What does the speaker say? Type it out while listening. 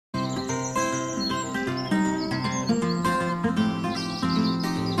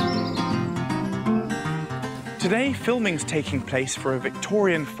Today, filming's taking place for a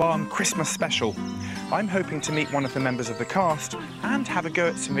Victorian Farm Christmas special. I'm hoping to meet one of the members of the cast and have a go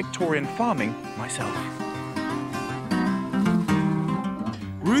at some Victorian farming myself.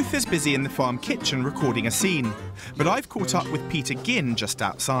 Ruth is busy in the farm kitchen recording a scene, but I've caught up with Peter Ginn just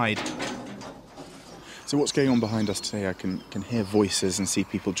outside. So what's going on behind us today? I can hear voices and see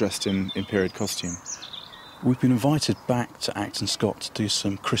people dressed in period costume. We've been invited back to Acton Scott to do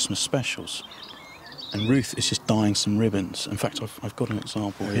some Christmas specials. And Ruth is just dyeing some ribbons. In fact, I've got an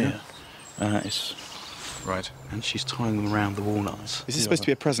example here. Right. And she's tying them around the walnuts. Is this supposed to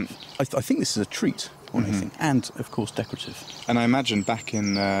be a present? I think this is a treat, or anything, and, of course, decorative. And I imagine back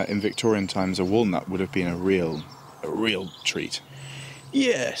in Victorian times, a walnut would have been a real treat.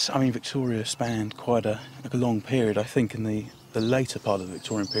 Yes, I mean, Victoria spanned quite a long period. I think in the later part of the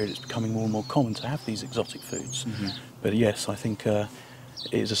Victorian period, it's becoming more and more common to have these exotic foods. But yes, I think it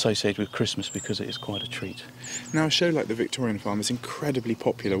is associated with Christmas because it is quite a treat. Now, a show like the Victorian Farm is incredibly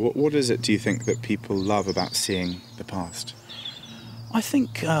popular. What is it, do you think, that people love about seeing the past? I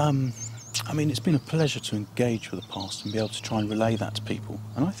think, I mean, it's been a pleasure to engage with the past and be able to try and relay that to people.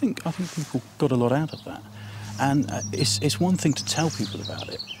 And I think people got a lot out of that. And it's one thing to tell people about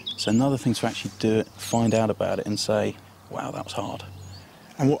it. It's another thing to actually do it, find out about it and say, wow, that was hard.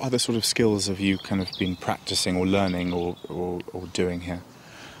 And what other sort of skills have you kind of been practising or learning or doing here?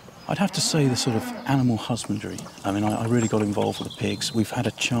 I'd have to say the sort of animal husbandry. I mean, I really got involved with the pigs. We've had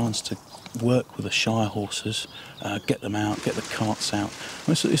a chance to work with the shire horses, get them out, get the carts out.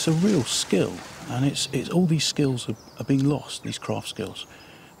 It's a real skill, and it's all these skills are being lost, these craft skills.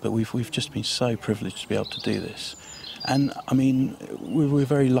 But we've just been so privileged to be able to do this. And, I mean, we're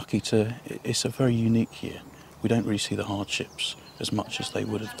very lucky to... It's a very unique year. We don't really see the hardships as much as they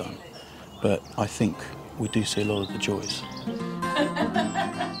would have done. But I think we do see a lot of the joys.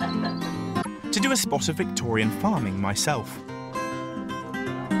 To do a spot of Victorian farming myself.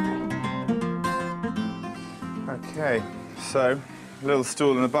 OK, so, a little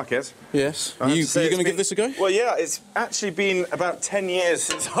stool and a bucket. Yes. Are you going to give this a go? Well, yeah, it's actually been about 10 years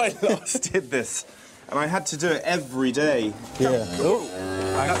since I last did this. And I had to do it every day. Yeah. Oh,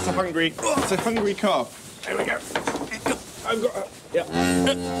 that's a hungry calf. There we go. I've got...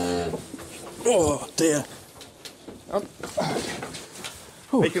 Yeah. Oh, dear.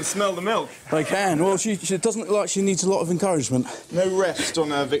 They can smell the milk. They can. Well, she doesn't look like she needs a lot of encouragement. No rest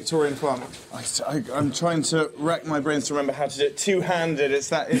on a Victorian farm. I'm trying to rack my brains to remember how to do it two-handed. It's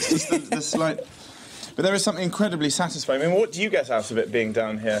just the slight... But there is something incredibly satisfying. I mean, what do you get out of it being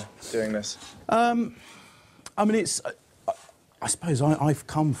down here doing this? I mean, it's... I suppose I've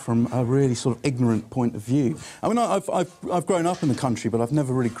come from a really sort of ignorant point of view. I mean, I've grown up in the country, but I've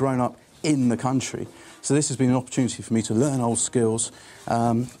never really grown up in the country. So this has been an opportunity for me to learn old skills,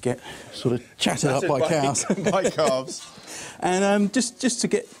 get sort of chatted up by cows. By calves. And just to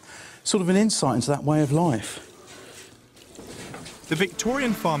get sort of an insight into that way of life. The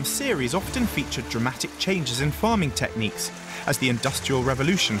Victorian Farm series often featured dramatic changes in farming techniques as the Industrial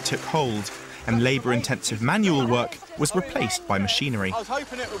Revolution took hold and labour-intensive manual work was replaced by machinery. I was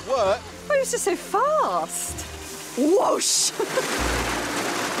hoping it would work. Oh, it's just so fast. Whoosh!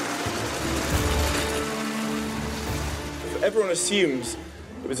 Everyone assumes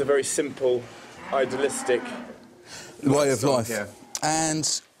it was a very simple, idealistic way of life. Yeah.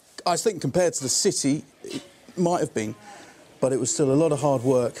 And I think compared to the city, it might have been, but it was still a lot of hard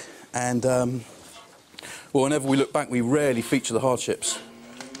work. And, well, whenever we look back, we rarely feature the hardships.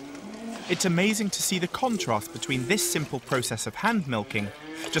 It's amazing to see the contrast between this simple process of hand milking,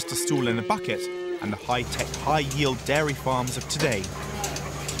 just a stool and a bucket, and the high-tech, high-yield dairy farms of today.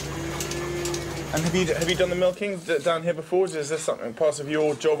 And have you done the milking down here before? Is this something part of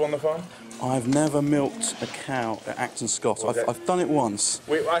your job on the farm? I've never milked a cow at Acton Scott. Okay. I've done it once.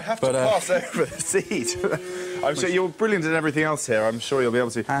 I have to pass over the seed. I'm sure you're brilliant at everything else here. I'm sure you'll be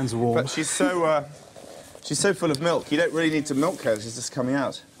able to. Hands warm. But she's so full of milk. You don't really need to milk her. She's just coming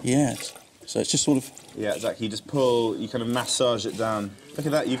out. Yes. So it's just sort of... Yeah, exactly. You just pull. You kind of massage it down. Look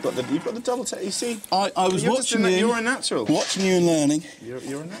at that. You've got the double take. You see? I was watching you. You're a natural. Watching you and learning. You're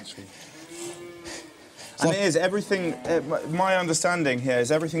a natural. And it is, everything, my understanding here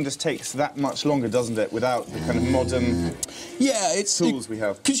is everything just takes that much longer, doesn't it, without the kind of modern tools we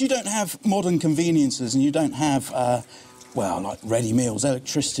have. Because you don't have modern conveniences and you don't have, well, like ready meals,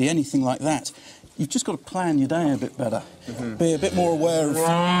 electricity, anything like that. You've just got to plan your day a bit better, be a bit more aware of...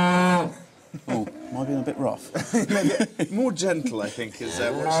 Oh, might be a bit rough. More gentle, I think, is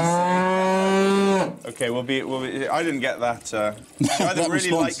what she's saying. OK, we'll be... I didn't get that. She either that really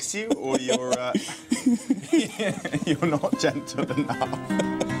response. likes you, or you're you're not gentle enough.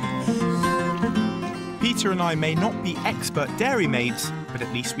 Peter and I may not be expert dairymaids, but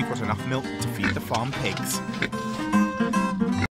at least we've got enough milk to feed the farm pigs.